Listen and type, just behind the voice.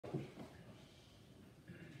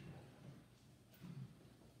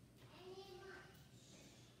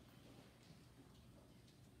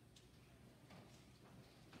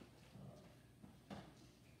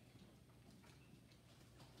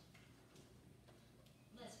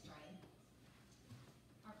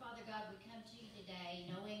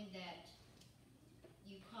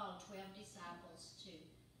12 disciples to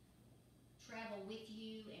travel with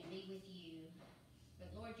you and be with you.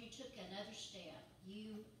 But Lord, you took another step.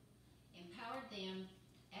 You empowered them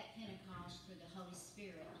at Pentecost through the Holy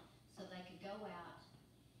Spirit so they could go out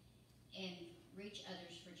and reach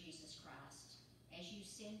others for Jesus Christ. As you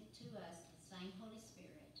send to us the same Holy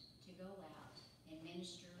Spirit to go out and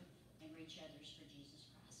minister and reach others for Jesus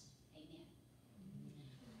Christ. Amen.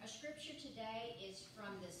 Our scripture today is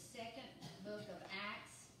from the second book of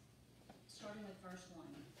Acts, starting with verse 1.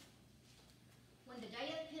 When the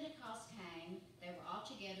day of Pentecost came, they were all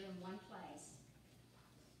together in one place.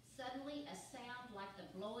 Suddenly a sound like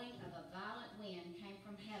the blowing of a violent wind came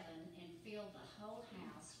from heaven and filled the whole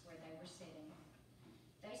house where they were sitting.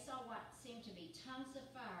 They saw what seemed to be tongues of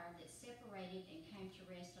fire that separated and came to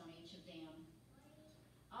rest on each of them.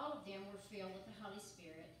 All of them were filled with the Holy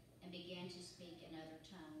Spirit and began to speak in other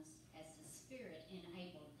tongues as the Spirit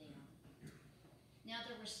enabled them. Now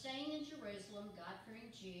there were staying in Jerusalem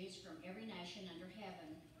God-fearing Jews from every nation under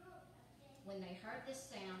heaven. When they heard this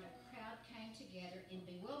sound, a crowd came together in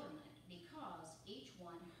bewilderment because each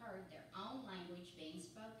one heard their own language being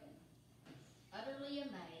spoken. Utterly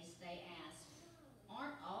amazed, they asked,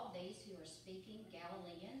 "Aren't all these who are speaking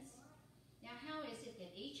Galileans? Now how is it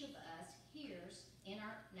that each of us hears in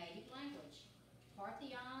our native language?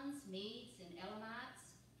 Parthians, Medes, and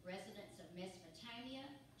Elamites, residents of Mesopotamia,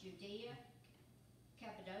 Judea,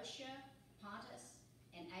 Cappadocia, Pontus,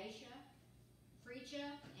 and Asia,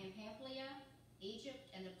 Phrygia and Pamphylia, Egypt,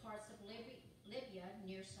 and the parts of Libya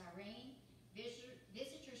near Cyrene,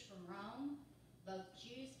 visitors from Rome, both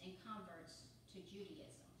Jews and converts to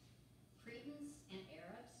Judaism, Cretans and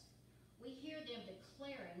Arabs. We hear them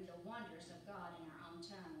declaring the wonders of God in our own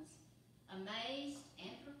tongues. Amazed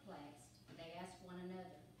and perplexed, they asked one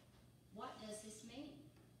another, 'What does this mean?'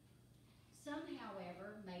 Some,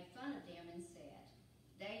 however, made fun of them and said,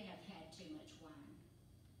 'They have had too much wine.'"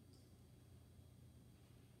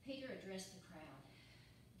 Peter addressed the crowd.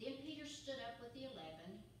 Then Peter stood up with the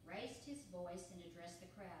 11, raised his voice, and addressed the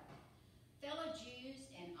crowd. "Fellow Jews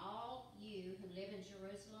and all you who live in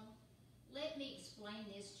Jerusalem, let me explain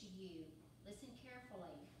this to you. Listen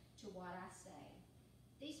carefully to what I say.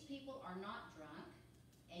 These people are not drunk,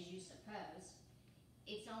 as you suppose.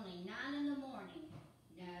 It's only 9 in the morning.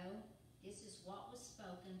 No, this is what was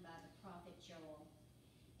spoken by the prophet Joel.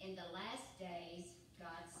 In the last days,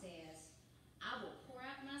 God says, I will pour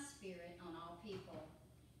out my Spirit on all people.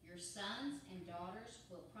 Your sons and daughters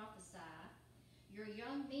will prophesy. Your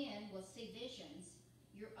young men will see visions.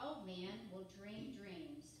 Your old men will dream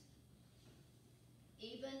dreams.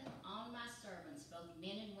 Even on my servants, both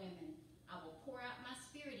men and women, I will pour out my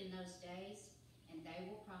Spirit in those days, and they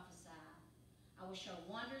will prophesy. I will show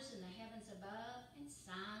wonders in the heavens above and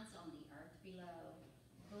signs on the earth below,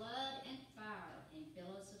 blood and fire and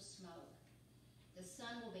billows of smoke. The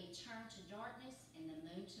sun will be turned to darkness and the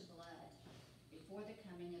moon to blood before the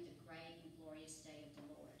coming of the great and glorious day of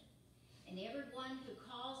the Lord. And everyone who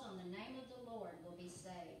calls on the name of the Lord will be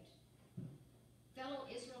saved. Fellow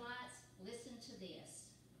Israelites, listen to this.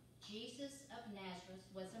 Jesus of Nazareth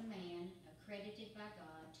was a man accredited by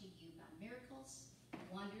God to you by miracles,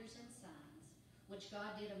 wonders, and signs, which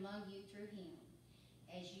God did among you through him,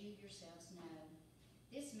 as you yourselves know.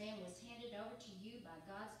 This man was handed over to you by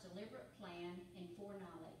God's deliberate plan and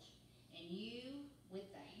foreknowledge, and you,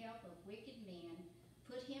 with the help of wicked men,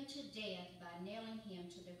 put him to death by nailing him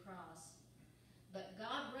to the cross. But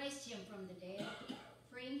God raised him from the dead,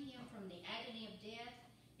 freeing him from the agony of death,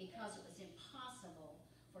 because it was impossible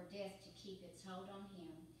for death to keep its hold on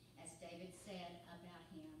him, as David said about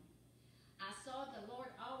him. I saw the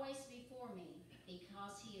Lord always before me,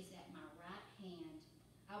 because he is at my right hand.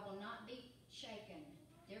 I will not be shaken.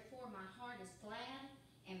 Therefore my heart is glad,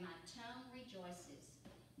 and my tongue rejoices.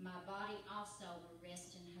 My body also will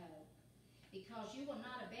rest in hope. Because you will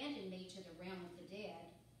not abandon me to the realm of the dead,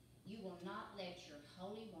 you will not let your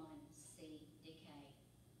Holy One see decay.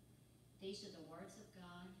 These are the words of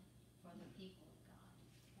God for the people of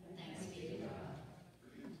God. Thanks be to God.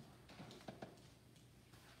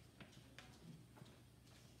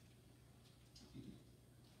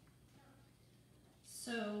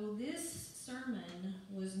 So this sermon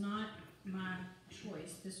was not my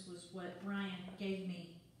choice. This was what Ryan gave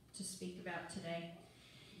me to speak about today.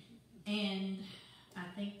 And I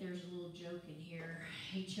think there's a little joke in here.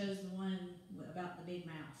 He chose the one about the big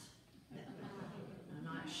mouth. I'm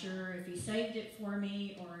not sure if he saved it for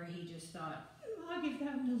me or he just thought, I'll give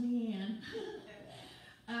that one to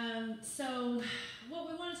Leanne. So what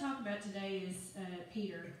we want to talk about today is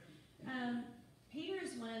Peter. Peter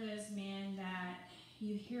is one of those men that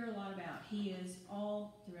you hear a lot about. He is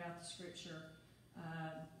all throughout the scripture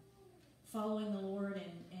following the Lord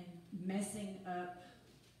and messing up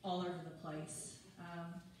all over the place.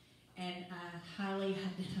 And I highly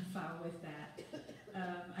identify with that.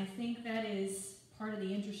 I think that is part of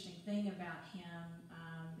the interesting thing about him,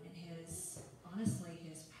 and honestly,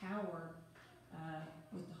 his power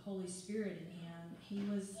with the Holy Spirit in him. He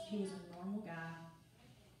was a normal guy.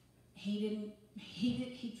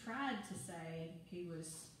 He tried to say he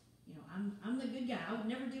was, I'm the good guy. I would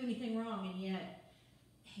never do anything wrong, and yet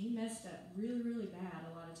he messed up really, really bad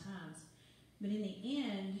a lot of times. But in the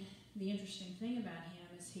end, the interesting thing about him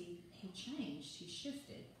is he changed, he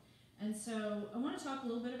shifted. And so I want to talk a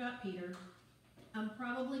little bit about Peter. I'm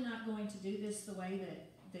probably not going to do this the way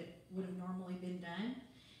that would have normally been done,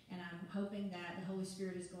 and I'm hoping that the Holy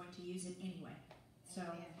Spirit is going to use it anyway.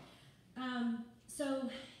 So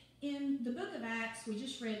in the book of Acts, we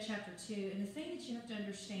just read chapter 2, and the thing that you have to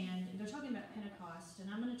understand, they're talking about Pentecost, and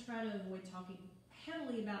I'm going to try to avoid talking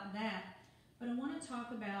heavily about that, but I want to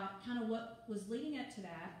talk about kind of what was leading up to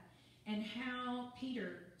that and how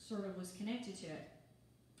Peter sort of was connected to it.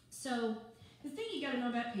 So the thing you got to know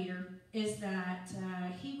about Peter is that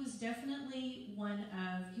he was definitely one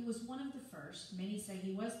of the first. Many say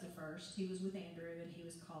he was the first. He was with Andrew, and he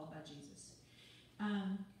was called by Jesus.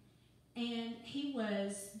 And he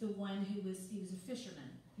was the one he was a fisherman.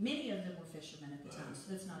 Many of them were fishermen at the time,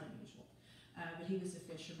 so that's not unusual. But he was a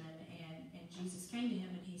fisherman, and Jesus came to him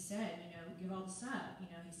and he said, give all this up. He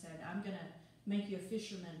said, I'm going to make you a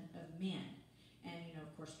fisherman of men. And, of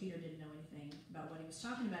course, Peter didn't know anything about what he was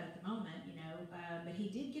talking about at the moment, but he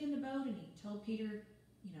did get in the boat and he told Peter,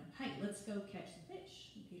 hey, let's go catch some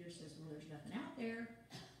fish. And Peter says, well, there's nothing out there.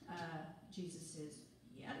 Jesus says,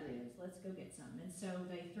 yeah, there is. Let's go get some. And so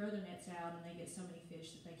they throw their nets out and they get so many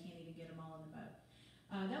fish that they can't even get them all in the boat.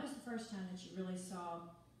 That was the first time that you really saw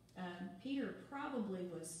Peter probably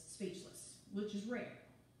was speechless, which is rare.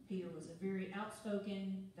 Peter was a very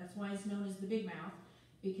outspoken, that's why he's known as the big mouth,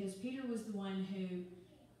 because Peter was the one who,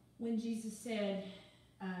 when Jesus said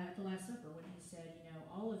at the Last Supper, when he said,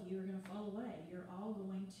 all of you are going to fall away. You're all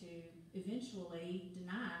going to eventually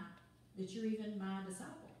deny that you're even my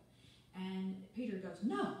disciple. And Peter goes,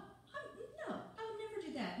 no, I would never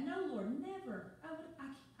do that. No, Lord, never.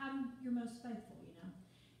 I'm your most faithful,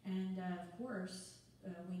 And of course,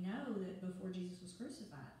 we know that before Jesus was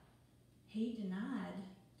crucified, he denied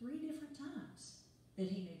 3 different times that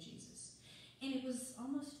he knew Jesus. And it was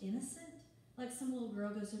almost innocent. Like some little girl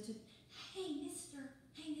goes up to, hey, mister,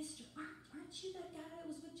 aren't you that guy that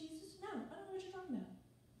was with Jesus? No, I don't know what you're talking about.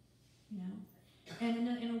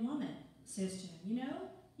 And a woman says to him,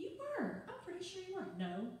 you were. I'm pretty sure you were.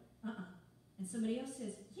 No, And somebody else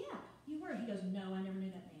says, yeah, you were. He goes, no, I never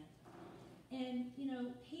knew that man. And,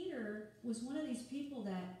 Peter was one of these people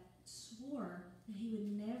that swore that he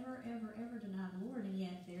would never, ever, ever deny the Lord, and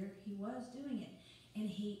yet there he was doing it. And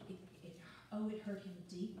it hurt him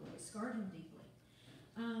deeply. It scarred him deeply.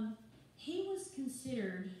 He was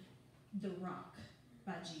considered the rock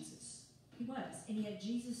by Jesus. He was. And yet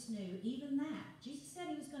Jesus knew even that. Jesus said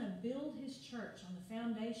he was going to build his church on the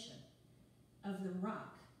foundation of the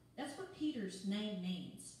rock. That's what Peter's name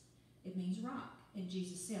means. It means rock. And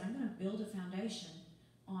Jesus said, I'm going to build a foundation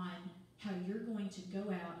on how you're going to go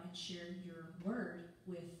out and share your word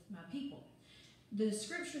with my people. The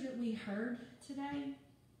scripture that we heard today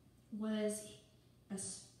was a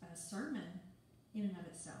sermon in and of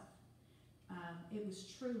itself. It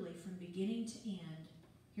was truly from beginning to end.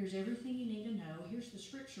 Here's everything you need to know. Here's the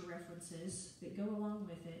scripture references that go along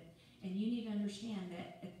with it. And you need to understand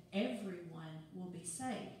that everyone will be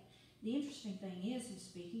saved. The interesting thing is he's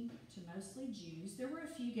speaking to mostly Jews. There were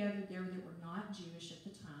a few gathered there that were not Jewish at the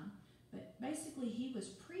time. But basically he was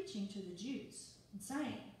preaching to the Jews and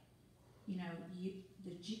saying,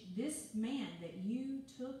 this man that you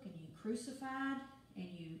took and you crucified and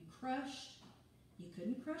you crushed, you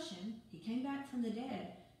couldn't crush him. He came back from the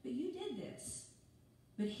dead, but you did this.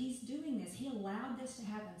 But he's doing this. He allowed this to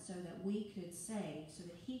happen so that we could save, so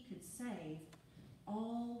that he could save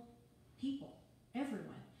all people,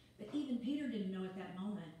 everyone. But even Peter didn't know at that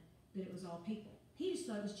moment that it was all people. He just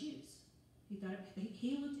thought it was Jews.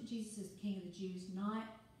 He looked at Jesus as the King of the Jews, not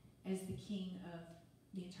as the King of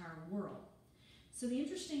the entire world. So the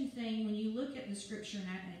interesting thing, when you look at the scripture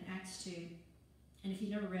in Acts 2, and if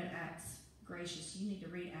you've never read Acts, gracious, you need to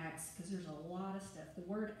read Acts because there's a lot of stuff. The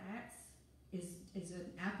word Acts is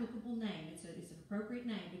an applicable name. It's an appropriate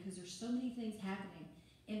name because there's so many things happening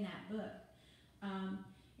in that book. And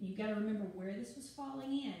you've got to remember where this was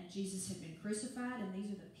falling in. Jesus had been crucified, and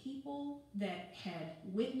these are the people that had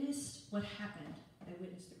witnessed what happened. They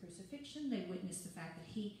witnessed the crucifixion. They witnessed the fact that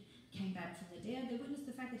he came back from the dead. They witnessed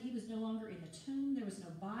the fact that he was no longer in the tomb. There was no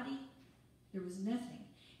body. There was nothing.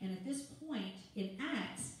 And at this point in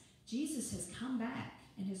Acts, Jesus has come back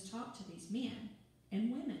and has talked to these men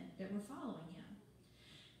and women that were following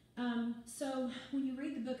him. So when you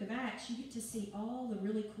read the book of Acts, you get to see all the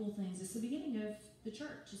really cool things. It's the beginning of the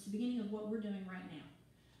church. It's the beginning of what we're doing right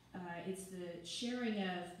now. It's the sharing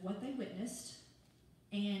of what they witnessed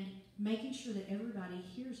and making sure that everybody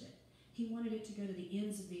hears it. He wanted it to go to the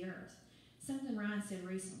ends of the earth. Something Ryan said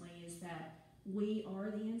recently is that we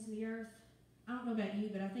are the ends of the earth. I don't know about you,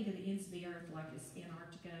 but I think of the ends of the earth like it's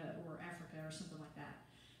Antarctica or Africa or something like that.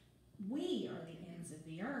 We are the ends of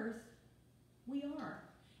the earth. We are.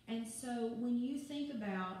 And so when you think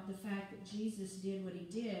about the fact that Jesus did what he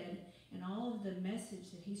did and all of the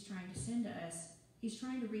message that he's trying to send to us, he's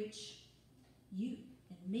trying to reach you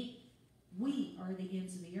and me. We are the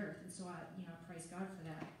ends of the earth. And so I praise God for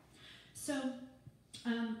that. So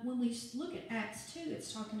when we look at Acts 2,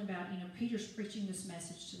 it's talking about, Peter's preaching this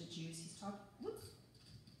message to the Jews. He's talking, whoops,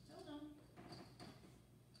 hold on.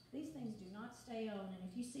 These things do not stay on. And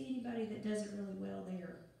if you see anybody that does it really well, they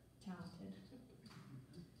are talented.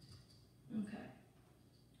 Okay.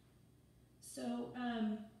 So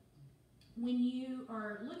when you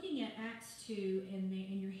are looking at Acts 2 and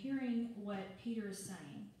you're hearing what Peter is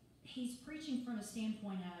saying, he's preaching from a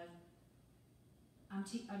standpoint of,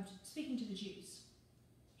 I'm speaking to the Jews.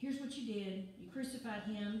 Here's what you did. You crucified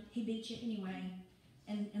him. He beat you anyway.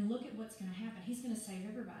 And look at what's going to happen. He's going to save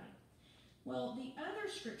everybody. Well, the other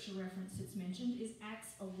scripture reference that's mentioned is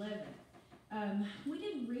Acts 11. We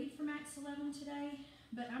didn't read from Acts 11 today,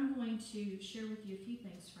 but I'm going to share with you a few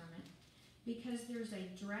things from it because there's a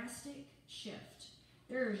drastic shift.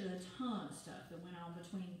 There's a ton of stuff that went on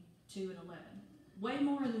between 2 and 11. Way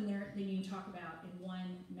more than you can talk about in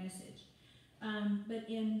one message. But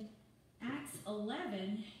in Acts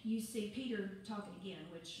 11, you see Peter talking again,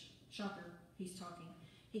 which, shocker, he's talking.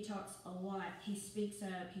 He talks a lot. He speaks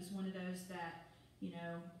up. He's one of those that,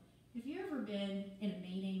 have you ever been in a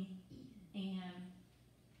meeting and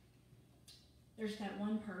there's that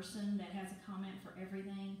one person that has a comment for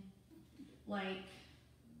everything? Like,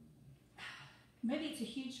 maybe it's a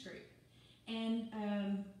huge group.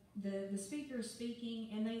 And the speaker is speaking,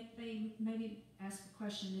 and they maybe ask a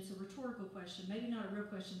question. It's a rhetorical question, maybe not a real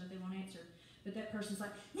question that they want answered. But that person's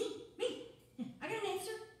like, me, I got an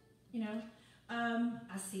answer.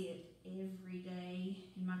 I see it every day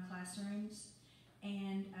in my classrooms,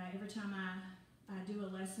 and every time I do a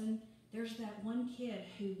lesson, there's that one kid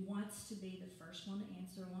who wants to be the first one to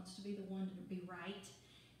answer, wants to be the one to be right,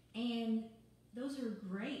 and those are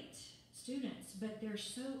great students, but they're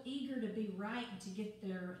so eager to be right and to get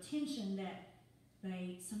their attention that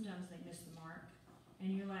sometimes they miss the mark.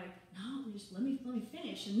 And you're like, no, just let me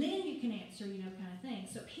finish, and then you can answer, kind of thing.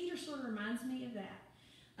 So Peter sort of reminds me of that.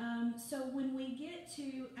 So when we get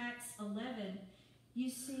to Acts 11, you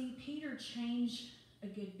see Peter change a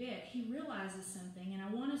good bit. He realizes something, and I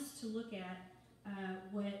want us to look at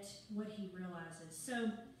what he realizes.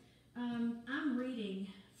 So I'm reading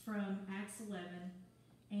from Acts 11,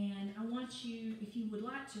 and I want you, if you would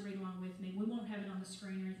like to read along with me, we won't have it on the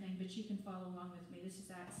screen or anything, but you can follow along with me. This is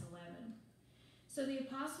Acts 11. So the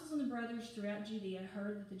apostles and the brothers throughout Judea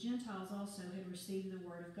heard that the Gentiles also had received the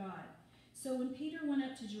word of God. So when Peter went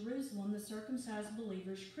up to Jerusalem, the circumcised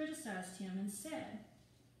believers criticized him and said,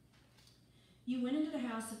 "You went into the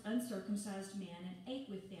house of uncircumcised men and ate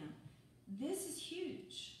with them." This is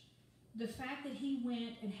huge. The fact that he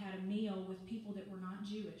went and had a meal with people that were not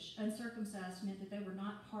Jewish. Uncircumcised meant that they were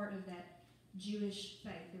not part of that Jewish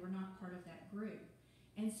faith. They were not part of that group.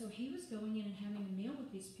 And so he was going in and having a meal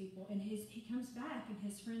with these people, and he comes back and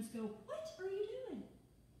his friends go, "What are you doing?"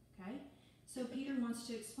 Okay? So Peter wants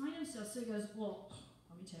to explain himself. So he goes, "Well,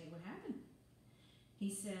 let me tell you what happened."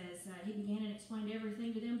 He says, he began and explained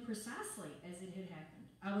everything to them precisely as it had happened.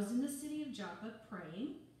 "I was in the city of Joppa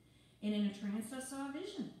praying, and in a trance I saw a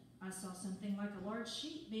vision. I saw something like a large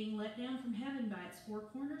sheet being let down from heaven by its four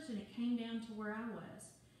corners, and it came down to where I was.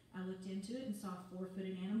 I looked into it and saw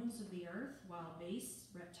four-footed animals of the earth, wild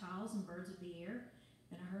beasts, reptiles, and birds of the air.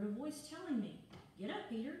 Then I heard a voice telling me, 'Get up,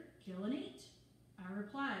 Peter, kill and eat.' I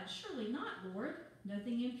replied, 'Surely not, Lord.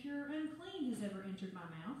 Nothing impure or unclean has ever entered my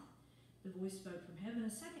mouth.' The voice spoke from heaven a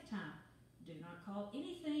second time, 'Do not call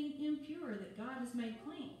anything impure that God has made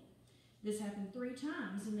clean.' This happened 3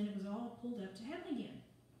 times, and then it was all pulled up to heaven again.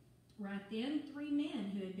 Right then, 3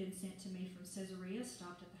 men who had been sent to me from Caesarea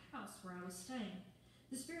stopped at the house where I was staying.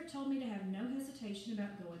 The Spirit told me to have no hesitation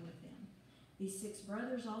about going with them. These 6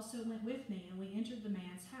 brothers also went with me, and we entered the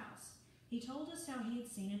man's house. He told us how he had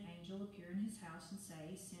seen an angel appear in his house and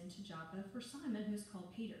say, 'Send to Joppa for Simon, who is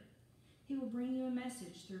called Peter. He will bring you a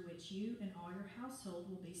message through which you and all your household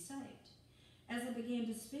will be saved.' As I began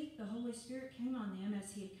to speak, the Holy Spirit came on them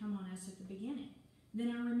as he had come on us at the beginning.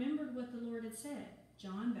 Then I remembered what the Lord had said.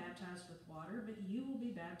 John baptized with water, but you will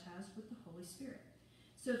be baptized with the Holy Spirit.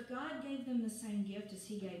 So if God gave them the same gift as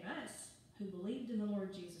he gave us, who believed in the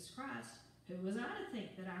Lord Jesus Christ, who was I to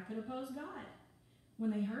think that I could oppose God? When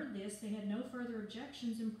they heard this, they had no further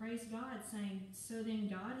objections and praised God, saying, so then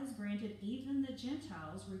God has granted even the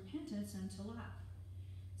Gentiles repentance unto life.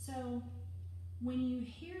 So when you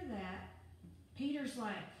hear that, Peter's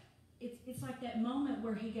like, it's like that moment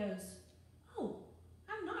where he goes, oh,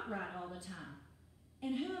 I'm not right all the time.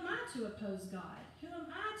 And who am I to oppose God? Who am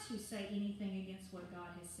I to say anything against what God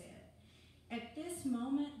has said? At this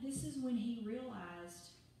moment, this is when he realized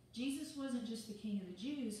Jesus wasn't just the King of the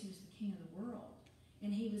Jews, he was the King of the world.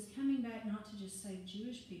 And he was coming back not to just save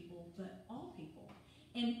Jewish people, but all people.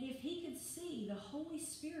 And if he could see the Holy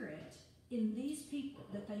Spirit in these people,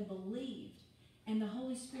 that they believed, and the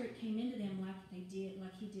Holy Spirit came into them like he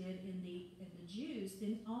did in the Jews,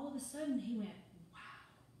 then all of a sudden he went, wow,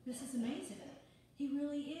 this is amazing. He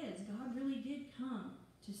really is. God really did come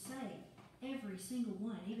to save every single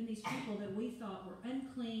one, even these people that we thought were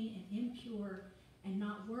unclean and impure and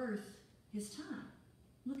not worth his time.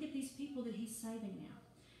 Look at these people that he's saving now.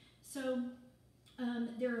 So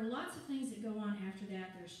there are lots of things that go on after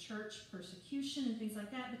that. There's church persecution and things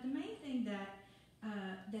like that. But the main thing that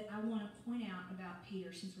I want to point out about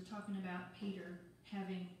Peter, since we're talking about Peter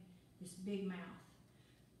having this big mouth,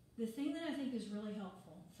 the thing that I think is really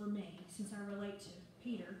helpful for me, since I relate to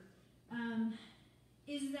Peter,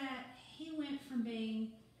 is that he went from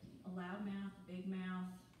being a loud mouth, big mouth,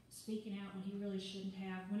 speaking out when he really shouldn't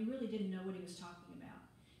have, when he really didn't know what he was talking about.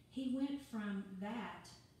 He went from that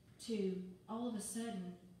to all of a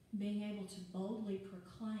sudden being able to boldly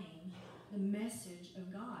proclaim the message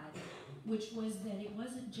of God, which was that it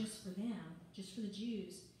wasn't just for them, just for the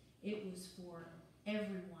Jews, it was for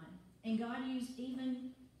everyone. And God used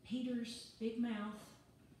even Peter's big mouth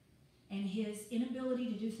and his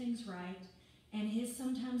inability to do things right, and his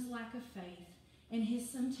sometimes lack of faith, and his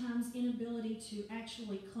sometimes inability to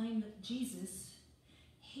actually claim that Jesus,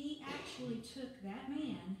 he actually took that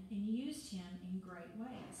man and used him in great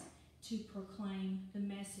ways to proclaim the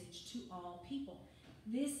message to all people.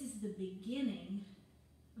 This is the beginning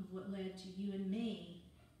of what led to you and me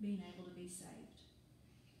being able to be saved.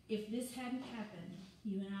 If this hadn't happened,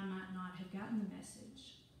 you and I might not have gotten the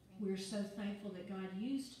message. We're so thankful that God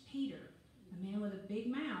used Peter, a man with a big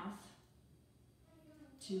mouth,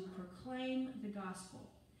 to proclaim the gospel.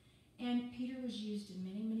 And Peter was used in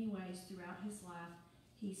many, many ways throughout his life.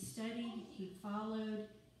 He studied, he followed,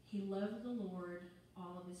 he loved the Lord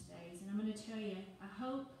all of his days. And I'm going to tell you, I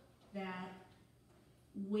hope that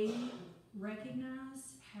we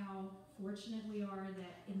recognize how fortunate we are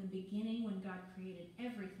that in the beginning, when God created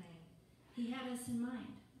everything, he had us in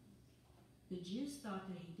mind. The Jews thought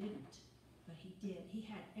that he didn't, but he did. He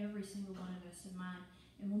had every single one of us in mind.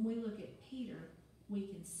 And when we look at Peter, we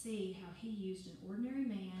can see how he used an ordinary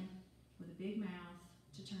man with a big mouth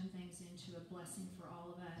to turn things into a blessing for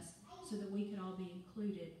all of us, so that we could all be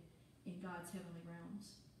included in God's heavenly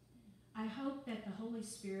realms. I hope that the Holy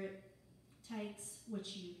Spirit takes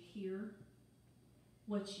what you hear,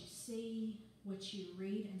 what you see, what you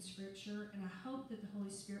read in Scripture, and I hope that the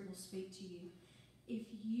Holy Spirit will speak to you. If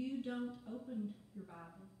you don't open your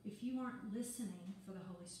Bible, if you aren't listening for the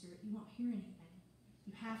Holy Spirit, you won't hear anything.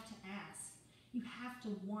 You have to ask. You have to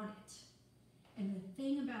want it. And the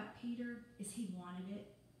thing about Peter is he wanted it.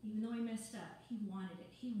 Even though he messed up, he wanted it.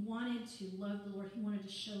 He wanted to love the Lord. He wanted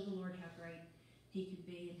to show the Lord how great he could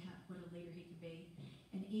be and what a leader he could be.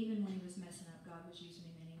 And even when he was messing up, God was using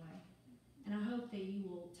him anyway. And I hope that you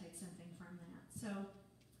will take something from that. So,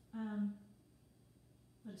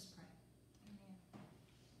 let us pray.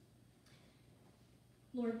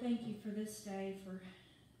 Lord, thank you for this day, for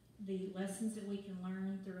the lessons that we can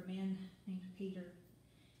learn through a man named Peter.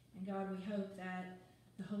 And God, we hope that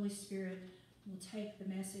the Holy Spirit will take the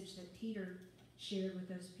message that Peter shared with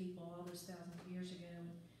those people all those thousands of years ago, and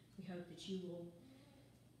we hope that you will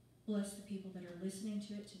bless the people that are listening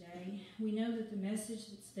to it today. We know that the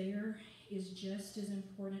message that's there is just as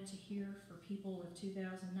important to hear for people of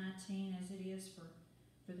 2019 as it is for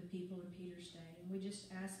the people in Peter's day. And we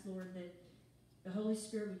just ask, Lord, that the Holy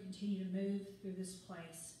Spirit would continue to move through this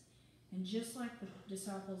place. And just like the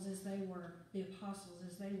disciples as they were, the apostles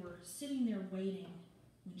as they were sitting there waiting,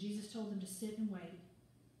 when Jesus told them to sit and wait,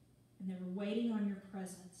 and they were waiting on your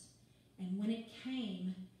presence. And when it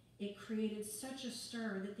came, it created such a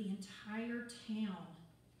stir that the entire town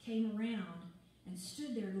came around and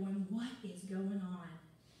stood there going, what is going on?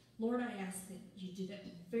 Lord, I ask that you do that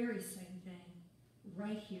very same thing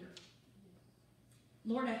right here.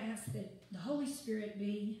 Lord, I ask that the Holy Spirit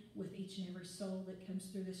be with each and every soul that comes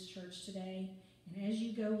through this church today. And as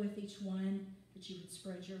you go with each one, that you would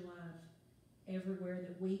spread your love everywhere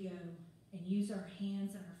that we go and use our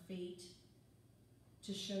hands and our feet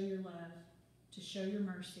to show your love, to show your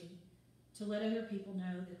mercy, to let other people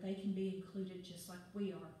know that they can be included just like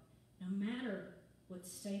we are. No matter what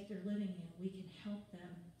state they're living in, we can help them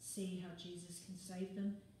see how Jesus can save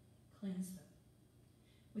them, cleanse them.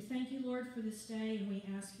 We thank you, Lord, for this day, and we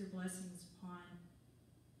ask your blessings upon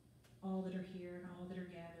all that are here and all that are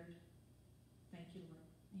gathered.